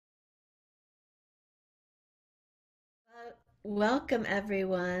Welcome,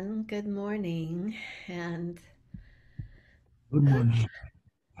 everyone. Good morning. And Good morning.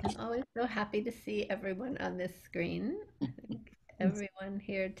 I'm always so happy to see everyone on this screen. I think It's, everyone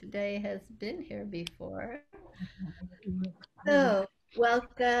here today has been here before. you're So,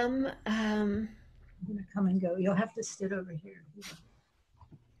 welcome. gonna come and go. You'll have to sit over here.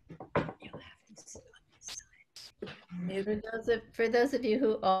 You'll have to sit on this side. For those of you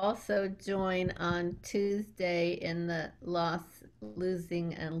who also join on Tuesday in the Loss,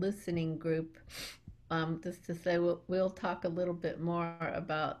 Losing, and Loosening group, just to say we'll talk a little bit more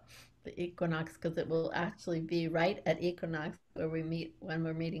about the equinox because it will actually be right at equinox where we meet when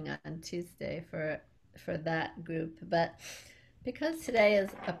we're meeting on Tuesday for that group. But because today is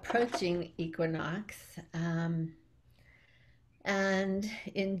approaching equinox, and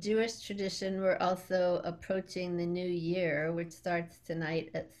in Jewish tradition, we're also approaching the new year, which starts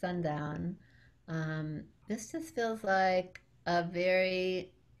tonight at sundown. This just feels like a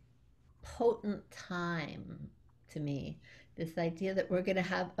very potent time to me. This idea that we're going to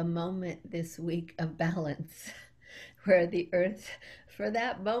have a moment this week of balance where the earth, for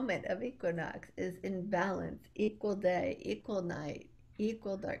that moment of equinox, is in balance, equal day, equal night,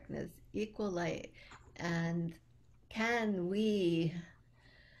 equal darkness, equal light. And can we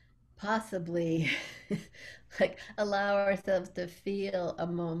possibly like allow ourselves to feel a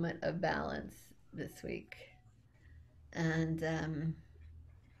moment of balance this week? And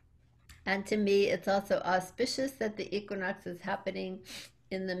And to me, it's also auspicious that the equinox is happening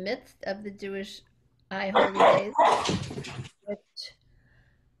in the midst of the Jewish High Holy Days. Which,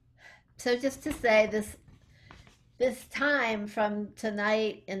 so just to say, this time from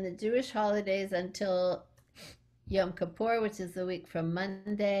tonight in the Jewish holidays until Yom Kippur, which is the week from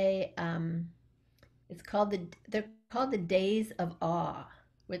Monday, it's called they're called the Days of Awe,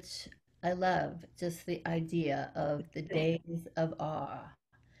 which I love. Just the idea of the Days of Awe.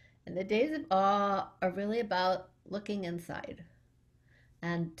 And the Days of Awe are really about looking inside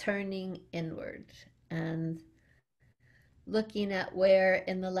and turning inward and looking at where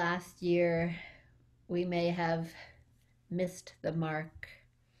in the last year we may have missed the mark,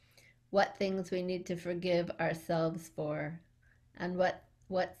 what things we need to forgive ourselves for, and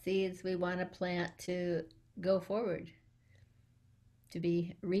what seeds we want to plant to go forward, to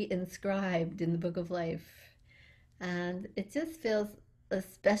be reinscribed in the book of life. And it just feels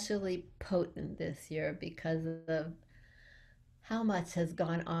especially potent this year because of how much has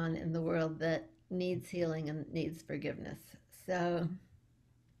gone on in the world that needs healing and needs forgiveness. So,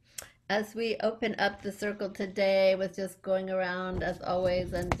 as we open up the circle today with just going around as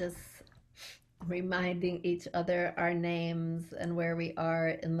always and just reminding each other our names and where we are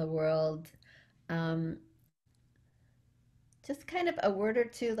in the world, um, just kind of a word or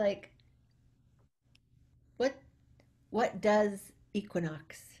two like what what does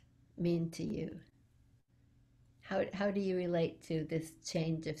equinox mean to you? How do you relate to this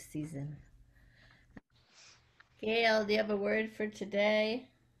change of season? Gail, do you have a word for today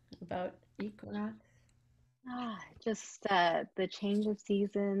about equinox? Just the change of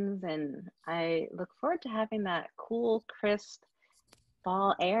seasons, and I look forward to having that cool, crisp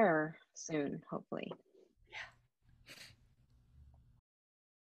fall air soon, hopefully.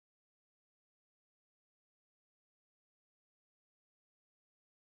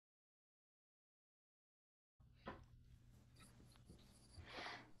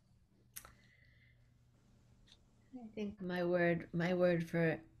 I think my word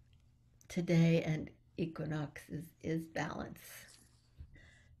for today and equinox is balance.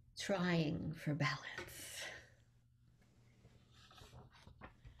 Trying for balance.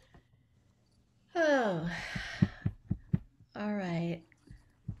 Oh, all right.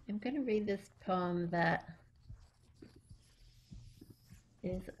 I'm going to read this poem that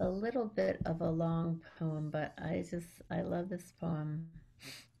is a little bit of a long poem, but I love this poem.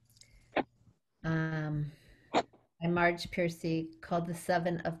 Um, by Marge Piercy called The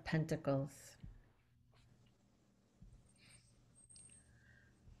Seven of Pentacles.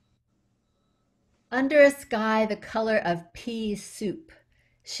 Under a sky the color of pea soup,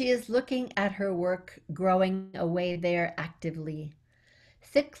 she is looking at her work growing away there actively,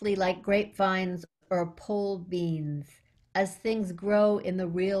 thickly like grapevines or pole beans, as things grow in the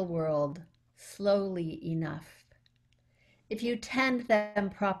real world, slowly enough. If you tend them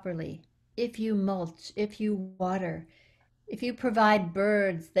properly, if you mulch, if you water, if you provide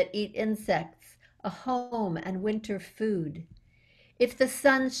birds that eat insects a home and winter food, if the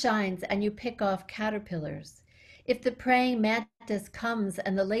sun shines and you pick off caterpillars, if the praying mantis comes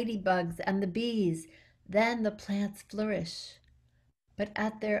and the ladybugs and the bees, then the plants flourish, but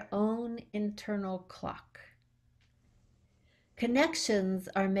at their own internal clock. Connections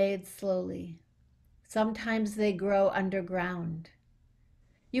are made slowly. Sometimes they grow underground.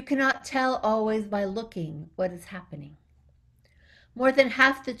 You cannot tell always by looking what is happening. More than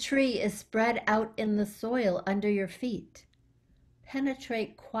half the tree is spread out in the soil under your feet.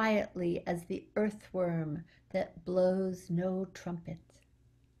 Penetrate quietly as the earthworm that blows no trumpet.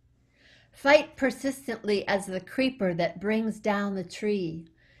 Fight persistently as the creeper that brings down the tree.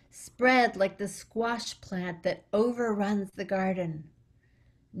 Spread like the squash plant that overruns the garden.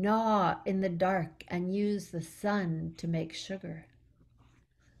 Gnaw in the dark and use the sun to make sugar.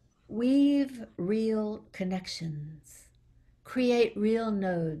 Weave real connections. Create real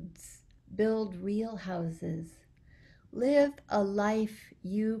nodes. Build real houses. Live a life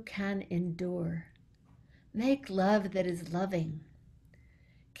you can endure. Make love that is loving.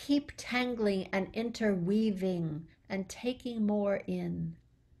 Keep tangling and interweaving and taking more in.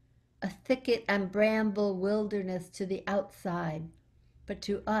 A thicket and bramble wilderness to the outside, but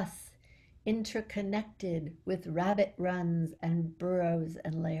to us, interconnected with rabbit runs and burrows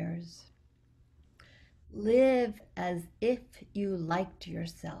and lairs. Live as if you liked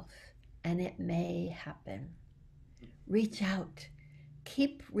yourself, and it may happen. Reach out.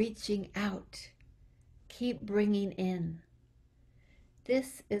 Keep reaching out. Keep bringing in.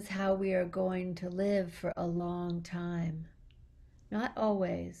 This is how we are going to live for a long time. Not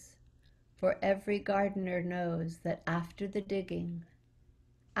always, for every gardener knows that after the digging,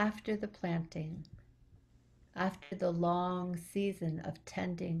 after the planting, after the long season of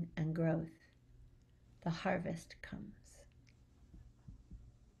tending and growth, the harvest comes.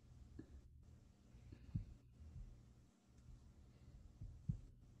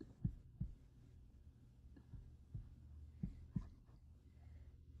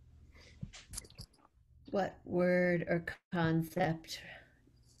 What word or concept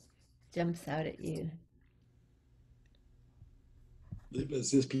jumps out at you? Live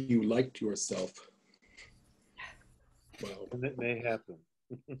as if you liked yourself. Wow. And it may happen.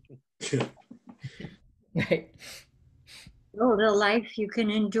 Right. Build a life you can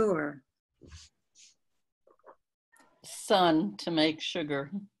endure. Sun to make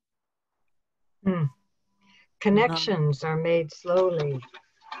sugar. Connections are made slowly.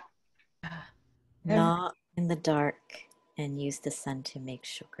 Not in the dark and use the sun to make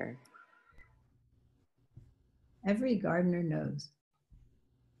sugar. Every gardener knows.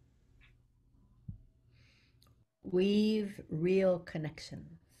 Weave real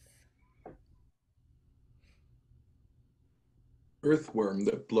connections. Earthworm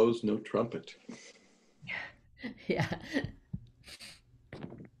that blows no trumpet. Yeah.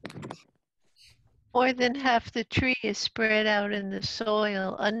 More than half the tree is spread out in the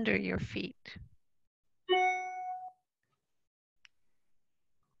soil under your feet.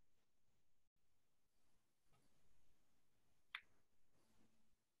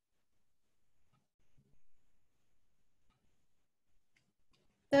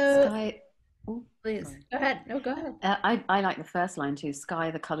 So, Sky. Oh, please, sorry. go ahead. No, go ahead. I like the first line too.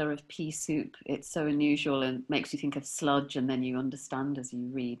 Sky, the color of pea soup. It's so unusual and makes you think of sludge, and then you understand as you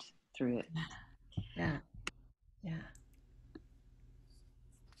read through it. Yeah. Yeah.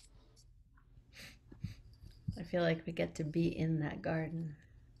 I feel like we get to be in that garden.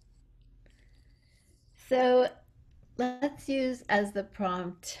 So let's use as the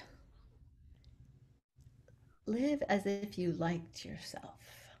prompt, live as if you liked yourself.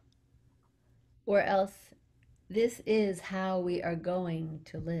 Or else, this is how we are going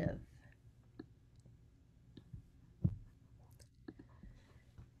to live.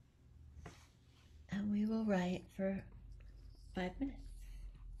 And we will write for 5 minutes.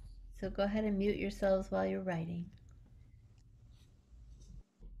 So go ahead and mute yourselves while you're writing.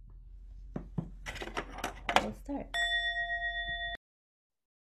 We'll start.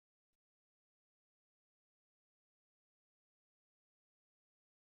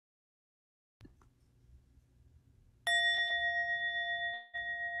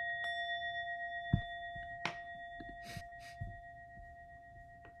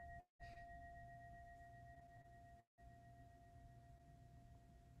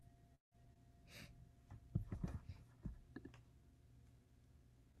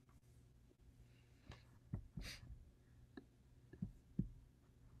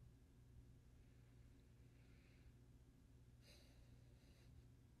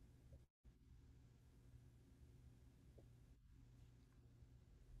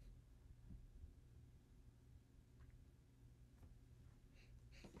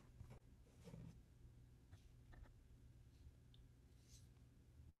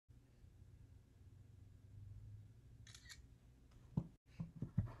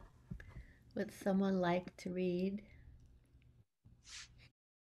 Would someone like to read?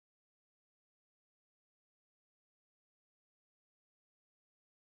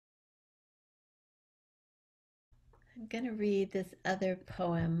 going to read this other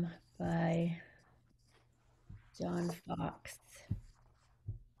poem by John Fox,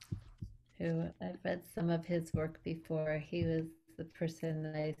 who I've read some of his work before. He was the person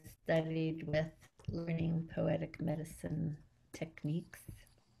that I studied with, learning poetic medicine techniques.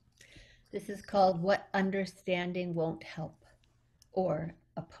 This is called What Understanding Won't Help, or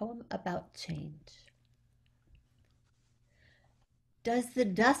a poem about change. Does the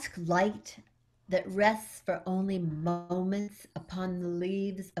dusk light that rests for only moments upon the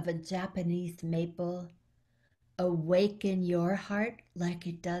leaves of a Japanese maple awaken your heart like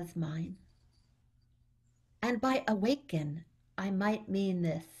it does mine? And by awaken, I might mean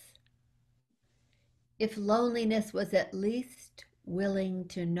this. If loneliness was at least willing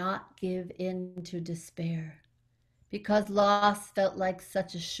to not give in to despair, because loss felt like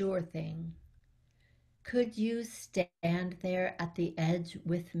such a sure thing, could you stand there at the edge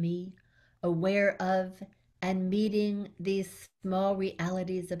with me, aware of and meeting these small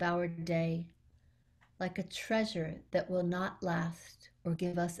realities of our day, like a treasure that will not last or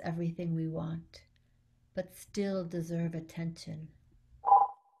give us everything we want, but still deserve attention?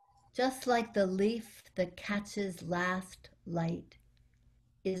 Just like the leaf that catches last light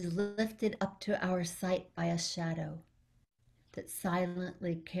is lifted up to our sight by a shadow that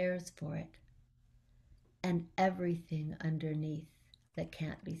silently cares for it, and everything underneath that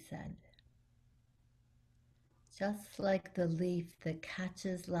can't be said. Just like the leaf that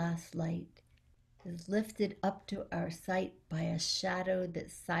catches last light is lifted up to our sight by a shadow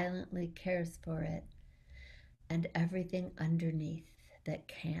that silently cares for it, and everything underneath that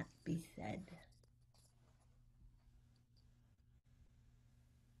can't be said.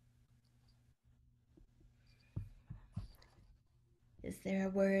 Is there a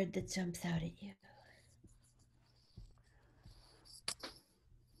word that jumps out at you?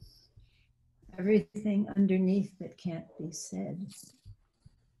 Everything underneath that can't be said.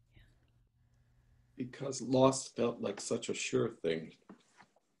 Because loss felt like such a sure thing.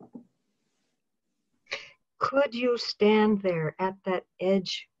 Could you stand there at that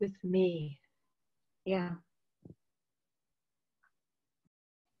edge with me? Yeah.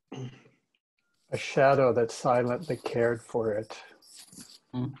 A shadow that silently cared for it.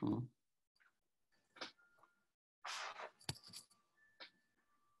 Mm-hmm.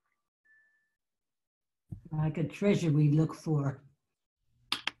 Like a treasure we look for.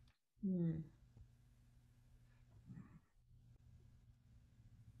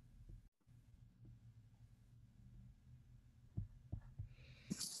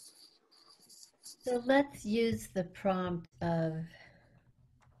 So let's use the prompt of,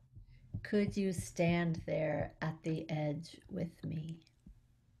 could you stand there at the edge with me?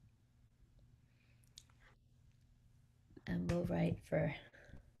 And we'll write for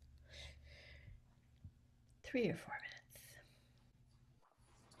 3 or 4 minutes.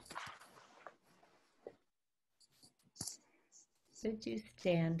 Could you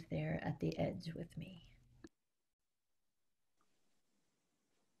stand there at the edge with me?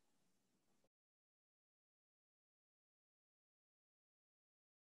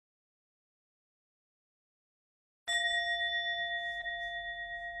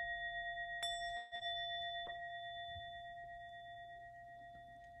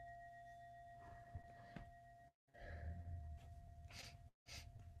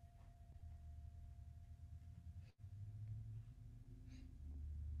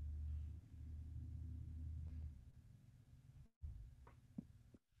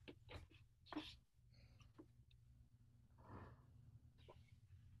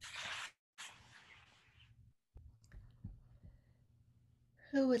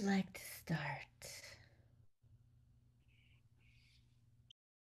 Who would like to start?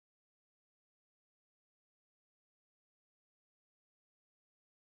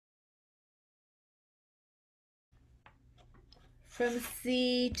 From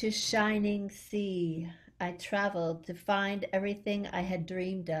sea to shining sea, I traveled to find everything I had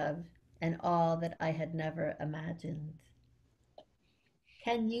dreamed of and all that I had never imagined.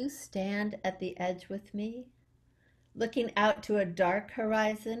 Can you stand at the edge with me, looking out to a dark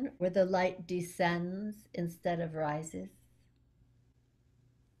horizon where the light descends instead of rises?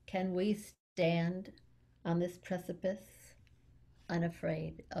 Can we stand on this precipice,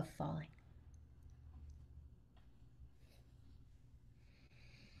 unafraid of falling?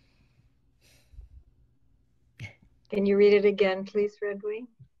 Can you read it again, please, Redwing?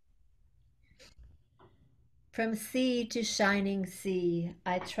 From sea to shining sea,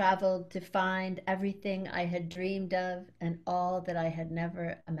 I traveled to find everything I had dreamed of and all that I had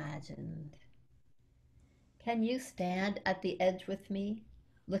never imagined. Can you stand at the edge with me,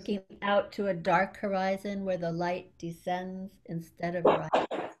 looking out to a dark horizon where the light descends instead of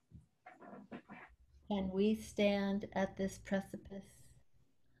rising. Can we stand at this precipice,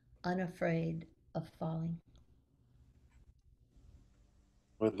 unafraid of falling?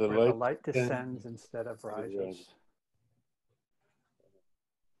 Where the Where the light light descends descends instead of instead of rises. rises.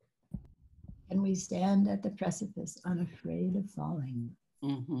 Can we stand at the precipice, unafraid of falling?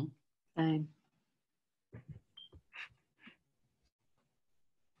 Mm-hmm. Same.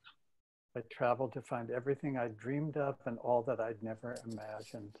 I traveled to find everything I dreamed of and all that I'd never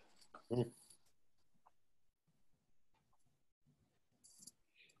imagined.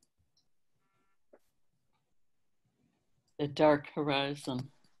 The dark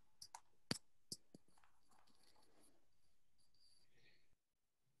horizon.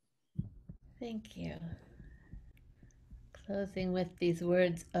 Thank you. Closing with these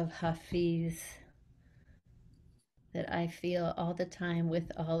words of Hafiz that I feel all the time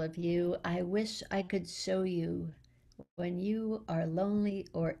with all of you. I wish I could show you when you are lonely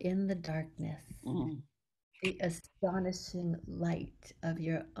or in the darkness, the astonishing light of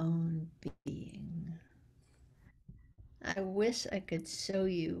your own being. I wish I could show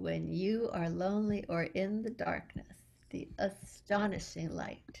you when you are lonely or in the darkness, the astonishing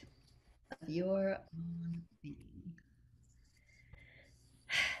light of your own being.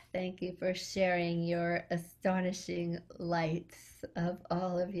 Thank you for sharing your astonishing lights of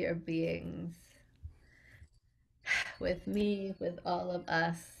all of your beings with me, with all of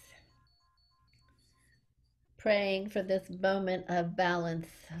us. Praying for this moment of balance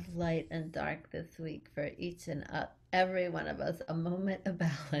of light and dark this week for each and every one of us, a moment of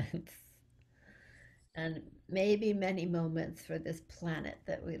balance. And maybe many moments for this planet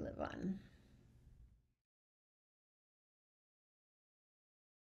that we live on.